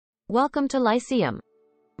Welcome to Lyceum.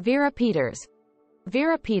 Vera Peters.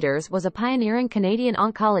 Vera Peters was a pioneering Canadian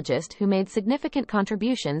oncologist who made significant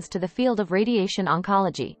contributions to the field of radiation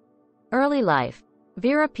oncology. Early life.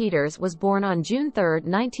 Vera Peters was born on June 3,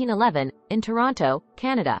 1911, in Toronto,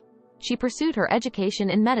 Canada. She pursued her education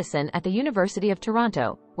in medicine at the University of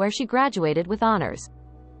Toronto, where she graduated with honors.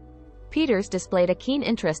 Peters displayed a keen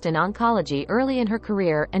interest in oncology early in her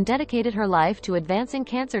career and dedicated her life to advancing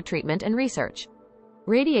cancer treatment and research.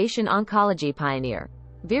 Radiation oncology pioneer.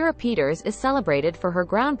 Vera Peters is celebrated for her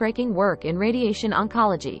groundbreaking work in radiation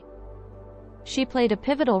oncology. She played a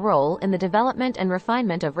pivotal role in the development and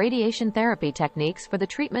refinement of radiation therapy techniques for the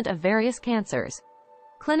treatment of various cancers.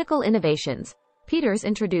 Clinical innovations. Peters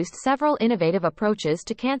introduced several innovative approaches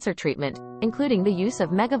to cancer treatment, including the use of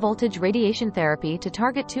megavoltage radiation therapy to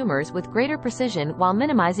target tumors with greater precision while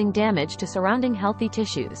minimizing damage to surrounding healthy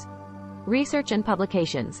tissues. Research and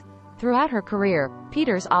publications. Throughout her career,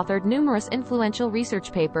 Peters authored numerous influential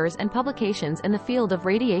research papers and publications in the field of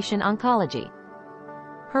radiation oncology.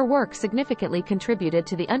 Her work significantly contributed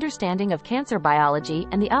to the understanding of cancer biology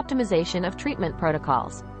and the optimization of treatment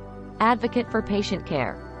protocols. Advocate for patient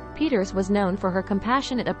care. Peters was known for her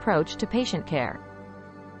compassionate approach to patient care.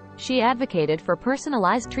 She advocated for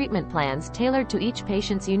personalized treatment plans tailored to each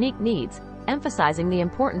patient's unique needs, emphasizing the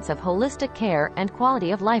importance of holistic care and quality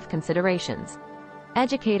of life considerations.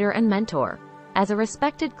 Educator and mentor. As a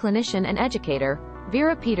respected clinician and educator,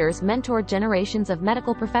 Vera Peters mentored generations of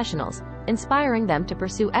medical professionals, inspiring them to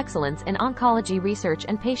pursue excellence in oncology research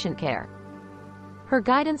and patient care. Her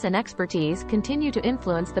guidance and expertise continue to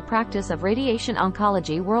influence the practice of radiation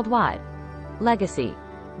oncology worldwide. Legacy.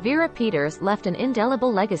 Vera Peters left an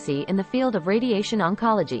indelible legacy in the field of radiation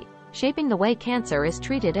oncology, shaping the way cancer is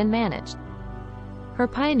treated and managed. Her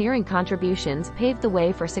pioneering contributions paved the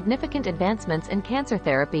way for significant advancements in cancer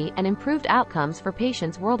therapy and improved outcomes for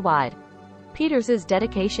patients worldwide. Peters's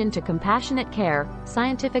dedication to compassionate care,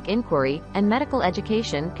 scientific inquiry, and medical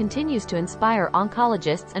education continues to inspire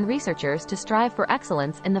oncologists and researchers to strive for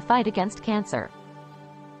excellence in the fight against cancer.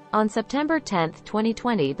 On September 10,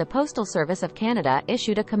 2020, the Postal Service of Canada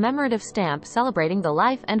issued a commemorative stamp celebrating the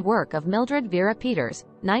life and work of Mildred Vera Peters,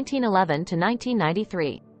 1911 to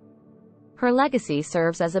 1993. Her legacy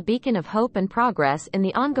serves as a beacon of hope and progress in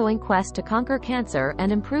the ongoing quest to conquer cancer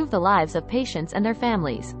and improve the lives of patients and their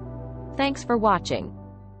families. Thanks for watching.